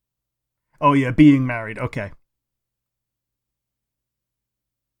 Oh, yeah, being married. Okay.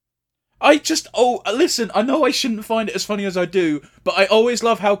 Listen, I know I shouldn't find it as funny as I do, but I always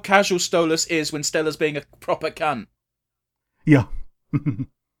love how casual Stolas is when Stella's being a proper cunt. Yeah.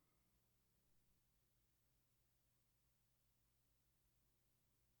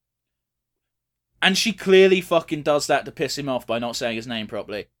 And she clearly fucking does that to piss him off by not saying his name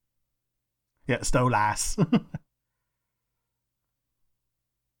properly. Yeah, Stolas.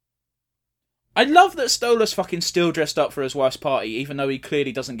 I love that Stolas fucking still dressed up for his wife's party, even though he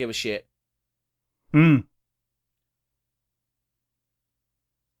clearly doesn't give a shit. Hmm.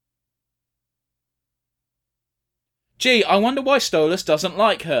 Gee, I wonder why Stolas doesn't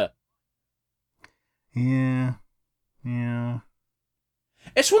like her. Yeah.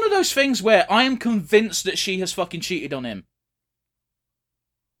 It's one of those things where I am convinced that she has fucking cheated on him.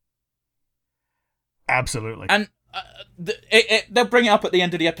 Absolutely. And they'll bring it up at the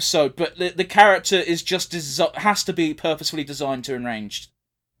end of the episode, but the character is just has to be purposefully designed to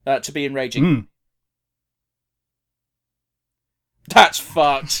be enraging. Mm. That's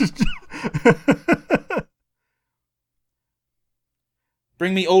fucked.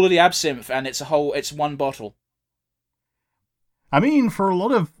 Bring me all of the absinthe, and it's one bottle. I mean, for a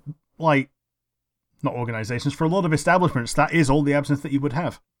lot of, not organisations, for a lot of establishments, that is all the absinthe that you would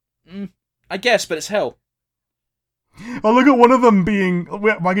have. I guess, but it's hell. Oh, look at one of them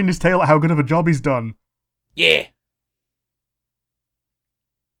wagging his tail at how good of a job he's done. Yeah.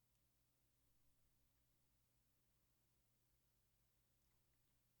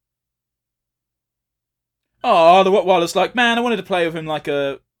 Oh, the Rottweiler's like, man, I wanted to play with him like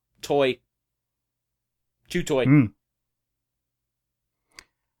a toy. Chew toy. Mm.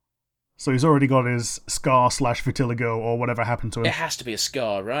 So he's already got his scar/vitiligo or whatever happened to him. It has to be a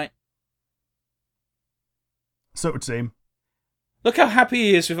scar, right? So it would seem. Look how happy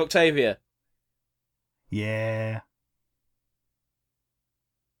he is with Octavia. Yeah.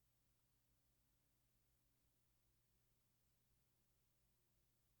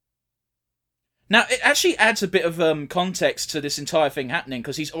 Now, it actually adds a bit of context to this entire thing happening,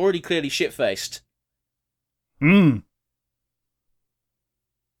 because he's already clearly shit-faced. Hmm.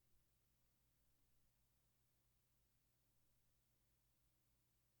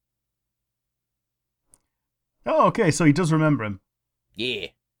 Oh, okay, so he does remember him. Yeah.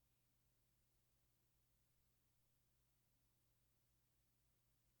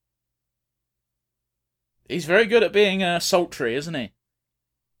 He's very good at being sultry, isn't he?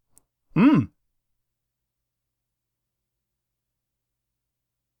 Hmm.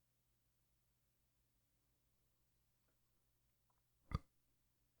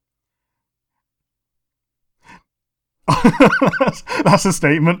 That's a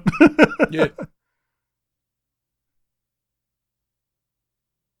statement. Yeah.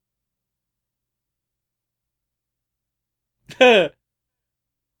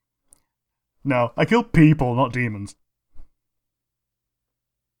 No, I kill people, not demons.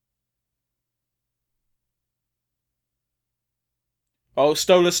 Oh,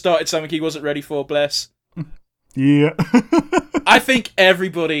 Stolar started something he wasn't ready for, bless. Yeah. I think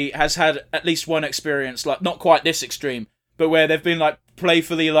everybody has had at least one experience, like, not quite this extreme, but where they've been, like,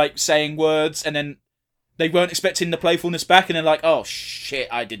 playfully, like, saying words, and then they weren't expecting the playfulness back, and they're like, oh, shit,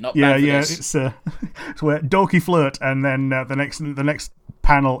 I did not plan for this. It's where Doki flirt, and then the next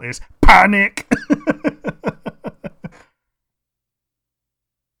panel is panic.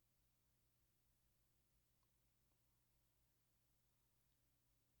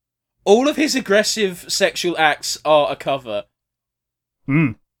 All of his aggressive sexual acts are a cover.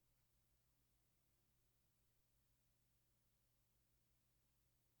 Hmm.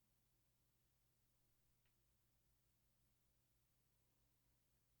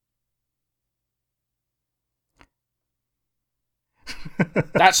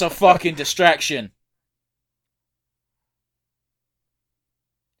 That's a fucking distraction.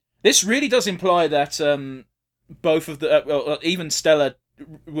 This really does imply that both of the even Stella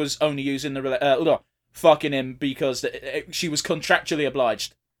was only using the fucking him because she was contractually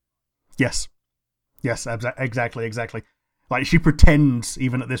obliged. Yes. Yes, exactly. Like, she pretends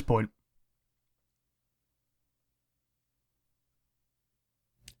even at this point.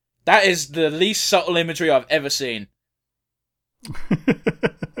 That is the least subtle imagery I've ever seen.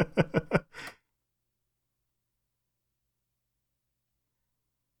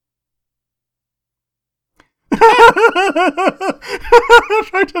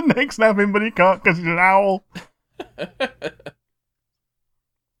 Trying to neck snap him, but he can't because he's an owl.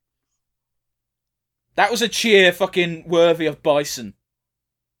 That was a cheer fucking worthy of Bison.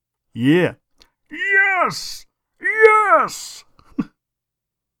 Yeah. Yes! Yes!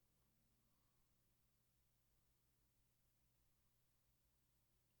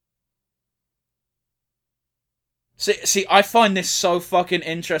 See, I find this so fucking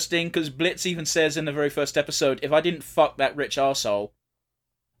interesting because Blitz even says in the very first episode, if I didn't fuck that rich arsehole,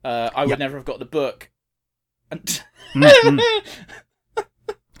 I would never have got the book. And I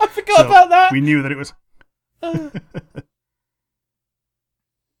forgot about that. We knew that it was.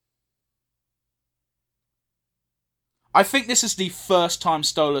 I think this is the first time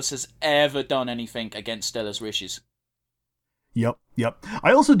Stolas has ever done anything against Stella's wishes. Yep.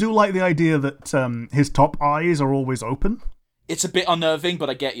 I also do like the idea that his top eyes are always open. It's a bit unnerving, but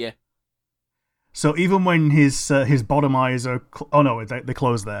I get you. So even when his bottom eyes are... oh no, they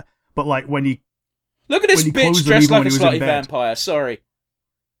close there. But like when he... Look at this bitch dressed like a slutty vampire, sorry.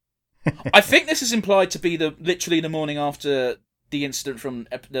 I think this is implied to be literally the morning after the incident from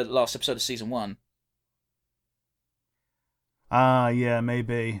the last episode of Season 1. Ah, yeah,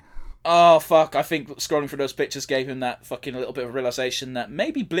 maybe. Oh, fuck, I think scrolling through those pictures gave him that fucking little bit of realisation that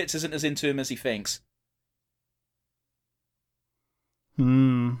maybe Blitz isn't as into him as he thinks.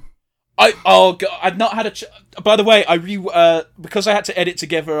 I've not had by the way, because I had to edit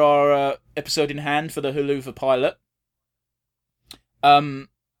together our episode in hand for the Huluva pilot.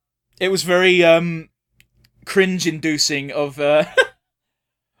 It was very cringe-inducing of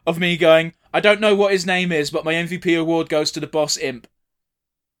of me going, I don't know what his name is, but my MVP award goes to the boss imp.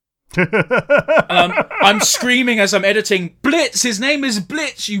 And I'm screaming as I'm editing, Blitz! His name is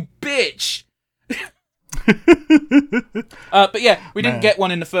Blitz, you bitch! But yeah, we didn't get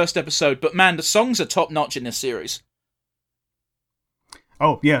one in the first episode, but man, the songs are top-notch in this series.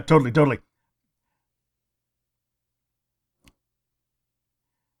 Oh, yeah, totally.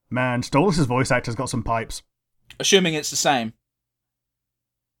 Man, Stolas' voice actor's got some pipes. Assuming it's the same.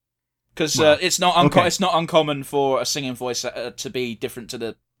 Because it's not uncommon for a singing voice to be different to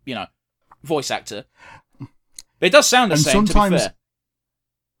the, voice actor. But it does sound the same, to be fair.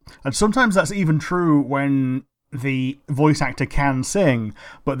 And sometimes that's even true when the voice actor can sing,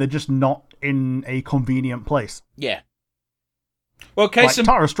 but they're just not in a convenient place. Yeah. Well,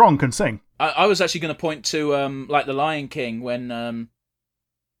 Tara Strong can sing. I was actually going to point to, like, The Lion King when...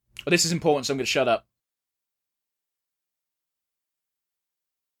 this is important, so I'm going to shut up.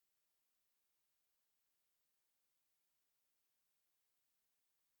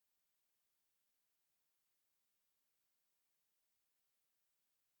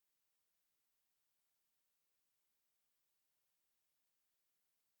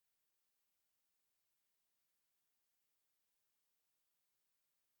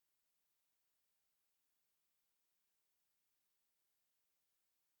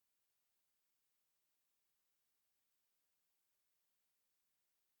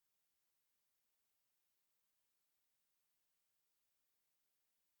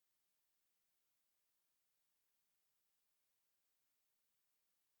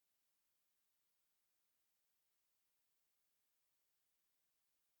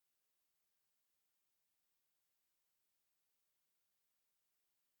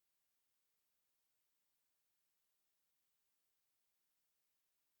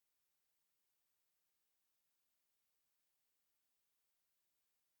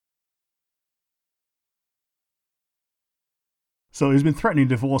 So he's been threatening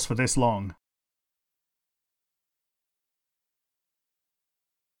divorce for this long.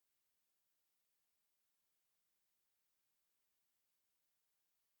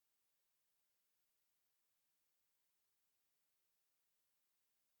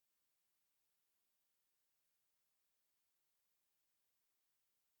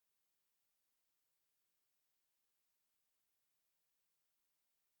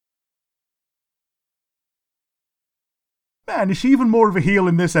 Man, is she even more of a heel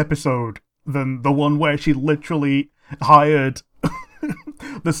in this episode than the one where she literally hired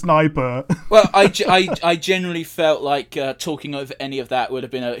the sniper? Well, I generally felt like talking over any of that would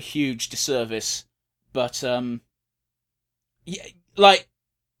have been a huge disservice. But, yeah, like,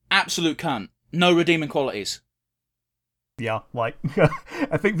 absolute cunt. No redeeming qualities. Yeah, like,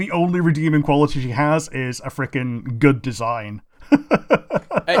 I think the only redeeming quality she has is a frickin' good design.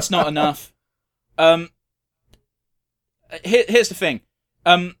 It's not enough. Here's the thing.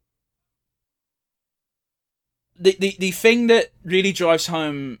 The thing that really drives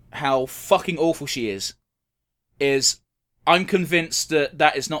home how fucking awful she is I'm convinced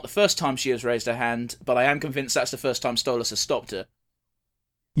that is not the first time she has raised her hand, but I am convinced that's the first time Stolas has stopped her.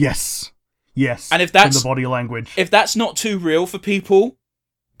 Yes. And if that's in the body language. If that's not too real for people,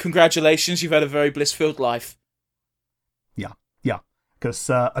 congratulations, you've had a very bliss-filled life. Yeah. Because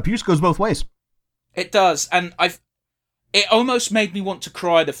abuse goes both ways. It does, and it almost made me want to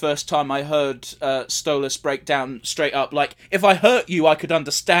cry the first time I heard Stolas break down straight up, like, if I hurt you, I could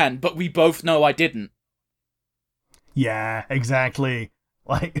understand, but we both know I didn't. Yeah, exactly.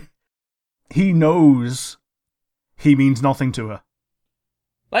 Like, he knows he means nothing to her.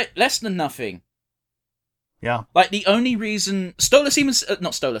 Like, less than nothing. Yeah. Like, the only reason... Stella even said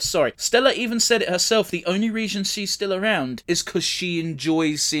it herself. The only reason she's still around is because she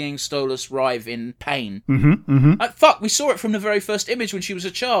enjoys seeing Stolas writhe in pain. Like, fuck, we saw it from the very first image when she was a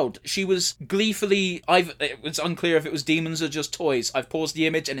child. She was gleefully... It was unclear if it was demons or just toys. I've paused the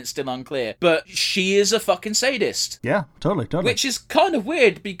image and it's still unclear. But she is a fucking sadist. Yeah, totally. Which is kind of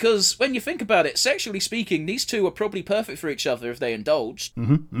weird, because when you think about it, sexually speaking, these two are probably perfect for each other if they indulged.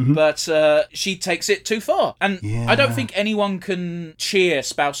 But she takes it too far. And yeah. I don't think anyone can cheer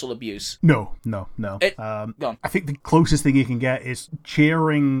spousal abuse. No. Go on. I think the closest thing you can get is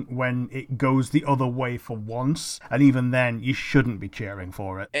cheering when it goes the other way for once, and even then, you shouldn't be cheering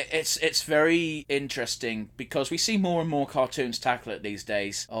for it. It's very interesting, because we see more and more cartoons tackle it these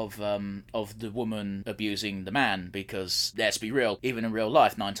days of the woman abusing the man, because, let's be real, even in real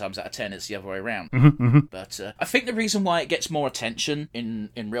life, 9 times out of 10, it's the other way around. But I think the reason why it gets more attention in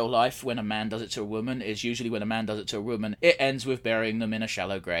real life when a man does it to a woman is usually when a man does it to a woman, it ends with burying them in a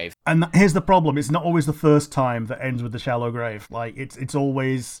shallow grave. And here's the problem, it's not always the first time that ends with the shallow grave. Like, it's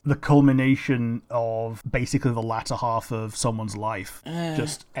always the culmination of basically the latter half of someone's life.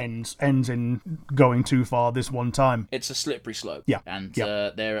 Just ends in going too far this one time. It's a slippery slope. Yeah. And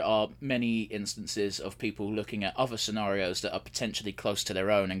there are many instances of people looking at other scenarios that are potentially close to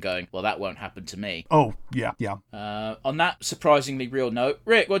their own and going, well, that won't happen to me. Oh, yeah. On that surprisingly real note,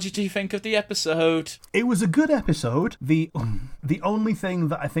 Rick, what did you think of the episode? It was a good episode. The only thing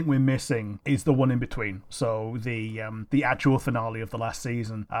that I think we're missing is the one in between. So the actual finale of the last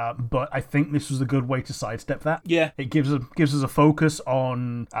season. But I think this was a good way to sidestep that. Yeah. It gives us a focus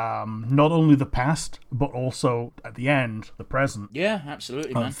on not only the past, but also at the end, the present. Yeah,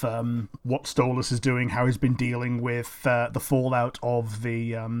 absolutely, man. Of what Stolas is doing, how he's been dealing with the fallout of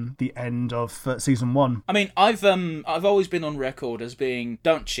the end of season 1. I mean, I've always been on record as being,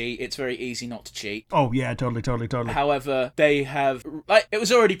 don't cheat, it's very easy not to cheat. Oh yeah, totally. However, they have, like, it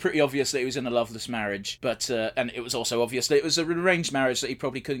was already pretty obvious that he was in a loveless marriage, but and it was also obvious that it was an arranged marriage that he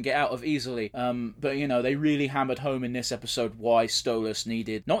probably couldn't get out of easily. But you know, they really hammered home in this episode why Stolas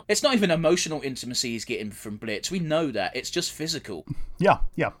needed it's not even emotional intimacy he's getting from Blitz. We know that. It's just physical. Yeah.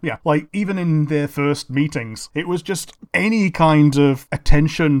 Like, even in their first meetings, it was just any kind of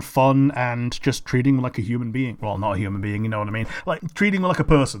attention, fun, and just treating him like a human being. Well, not a human being, you know what I mean? Like, treating him like a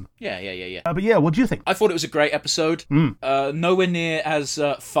person. Yeah. But yeah, what do you think? I thought it was a great episode. Nowhere near as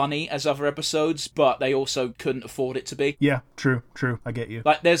funny as other episodes, but they also couldn't afford it to be. Yeah, true. I get you.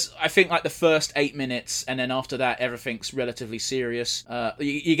 Like, I think the first 8 minutes, and then after that, everything's relatively serious.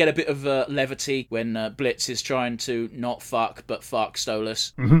 You get a bit of levity when Blitz is trying to not fuck, but fuck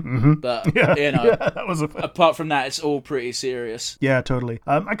Stolas. But, you know, that was apart from that, it's all pretty serious. Yeah, totally.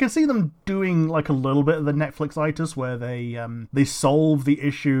 I can see them doing, like, a little bit of the Netflix-itis where they solve the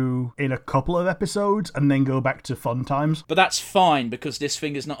issue in a couple of episodes and then go back to fun times. But that's fine, because this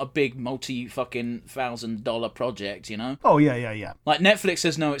thing is not a big $multi-$1,000 project, you know? Oh, yeah. Like, Netflix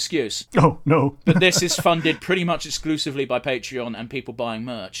has no excuse. Oh, no. But this is funded pretty much exclusively by Patreon and people buying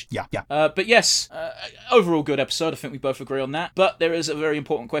merch. Yeah. But yes, overall good episode. I think we both agree on that. But there is a very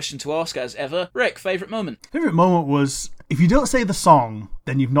important question to ask, as ever. Rick, favourite moment? Favourite moment was, if you don't say the song,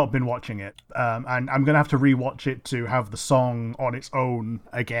 then you've not been watching it. And I'm going to have to rewatch it to have the song on its own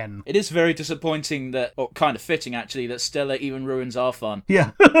again. It is very disappointing that, or kind of fitting actually, that Stella even ruins our fun.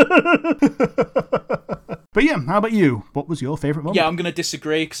 Yeah. But yeah, how about you? What was your favourite moment? Yeah, I'm going to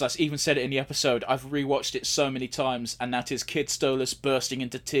disagree, because I even said it in the episode. I've rewatched it so many times, and that is Kid Stolas bursting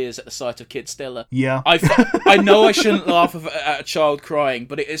into tears at the sight of Kid Stella. Yeah. I know I shouldn't laugh at a child crying,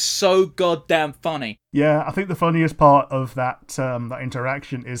 but it is so goddamn funny. Yeah, I think the funniest part of that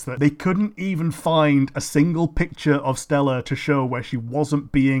interaction is that they couldn't even find a single picture of Stella to show where she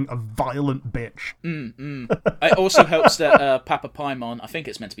wasn't being a violent bitch. It also helps that Papa Paimon, I think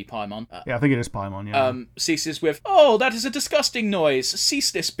it's meant to be Paimon. Yeah, I think it is Paimon, yeah. Ceases with, "Oh, that is a disgusting noise.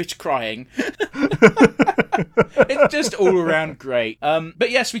 Cease this bitch crying." It's just all around great. But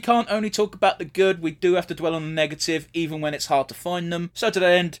yes, we can't only talk about the good, we do have to dwell on the negative, even when it's hard to find them. So to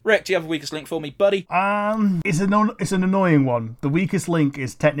that end, Rick, do you have a weakest link for me, buddy? It's an annoying one. The weakest link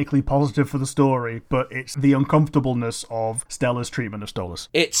is technically positive for the story, but it's the uncomfortableness of Stella's treatment of Stolas.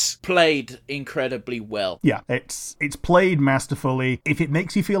 It's played incredibly well. Yeah, it's played masterfully. If it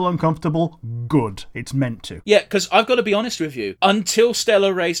makes you feel uncomfortable, good. It's meant to. Yeah, because I've got to be honest with you. Until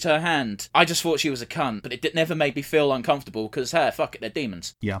Stella raised her hand, I just thought she was a cunt, but it never made me feel uncomfortable because, hey, fuck it, they're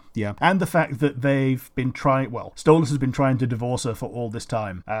demons. Yeah. And the fact that they've been trying... Well, Stolas has been trying to divorce her for all this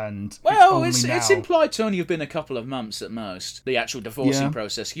time, and... Well, it's implied to only have been a couple of months at most, the actual divorcing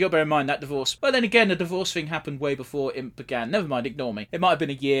process. You got to bear in mind that divorce... Well, then again, the divorce thing happened way before it began. Never mind, ignore me. It might have been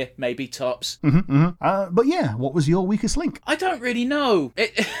a year, maybe, tops. But yeah, what was your weakest link? I don't really know.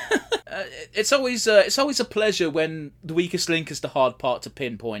 It's always a pleasure when the weakest link is the hard part to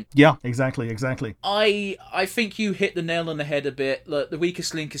pinpoint. Yeah, exactly. I think you hit the nail on the head a bit. Look, the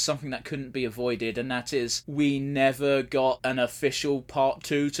weakest link is something that couldn't be avoided, and that is we never got an official part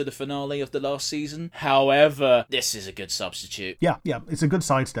 2 to the finale of the last season. However, this is a good substitute. Yeah, it's a good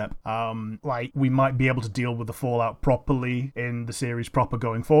sidestep. Like, we might be able to deal with the fallout properly in the series proper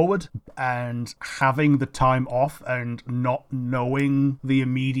going forward, and having the time off and not knowing the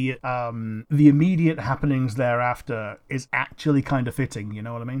immediate happenings thereafter is actually kind of fitting, you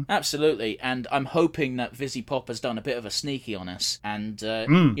know what I mean? Absolutely, and I'm hoping that Vizzy Pop has done a bit of a sneaky on us, and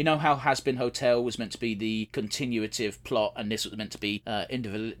you know how Has Been Hotel was meant to be the continuative plot, and this was meant to be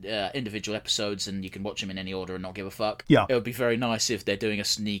individual episodes, and you can watch them in any order and not give a fuck? Yeah. It would be very nice if they're doing a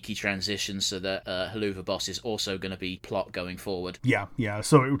sneaky transition so that Helluva Boss is also going to be plot going forward. Yeah,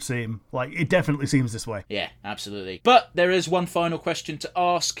 so it would seem. Like, it definitely seems this way. Yeah, absolutely. But there is one final question to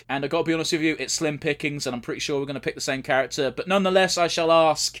ask, and I gotta be honest with you, it's slim pickings, and I'm pretty sure we're going to pick the same character, but nonetheless, I shall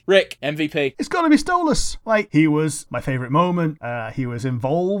ask. Rick, MVP. It's got to be Stolas. Like, he was my favourite moment. He was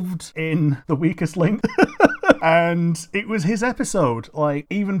involved in the weakest link. And it was his episode. Like,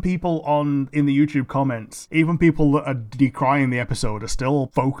 even people in the YouTube comments, even people that are decrying the episode are still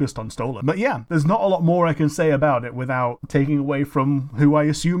focused on Stolas. But yeah, there's not a lot more I can say about it without taking away from who I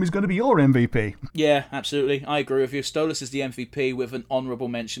assume is going to be your MVP. Yeah, absolutely. I agree with you. Stolas is the MVP with an honourable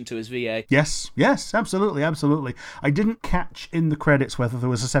mention to his VA. Yes, absolutely. I didn't catch in the credits whether there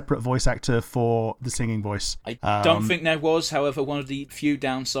was a separate voice actor for the singing voice. I don't think there was. However, one of the few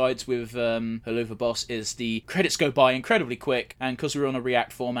downsides with Helluva Boss is the credits go by incredibly quick, and because we're on a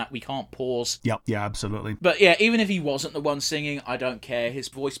React format, we can't pause. Yeah, absolutely. But yeah, even if he wasn't the one singing, I don't care. His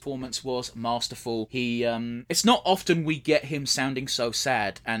voice performance was masterful. He, it's not often we get him sounding so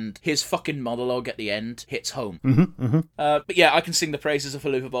sad, and his fucking monologue at the end hits home. But yeah, I can sing the praises of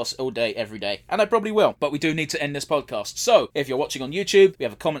Helluva Boss all day, every day, and I probably will, but we do need to end this podcast. So, if you're watching on YouTube, we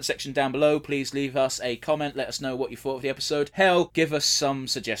have a comment section down below. Please leave us a comment. Let us know what you thought of the episode. Hell, give us some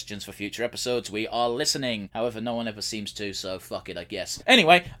suggestions for future episodes. We are listening. However, no one ever seems to, so fuck it, I guess.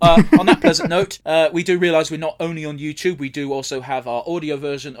 Anyway, on that pleasant note, we do realise we're not only on YouTube, we do also have our audio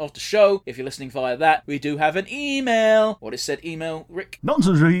version of the show. If you're listening via that, we do have an email. What is said email, Rick?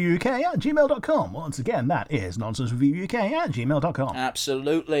 nonsensereviewuk@gmail.com. Once again, that is nonsensereviewuk@gmail.com.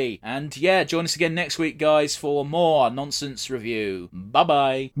 Absolutely. And yeah, join us again next week, guys, for more Nonsense Review.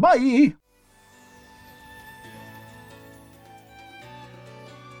 Bye-bye. Bye!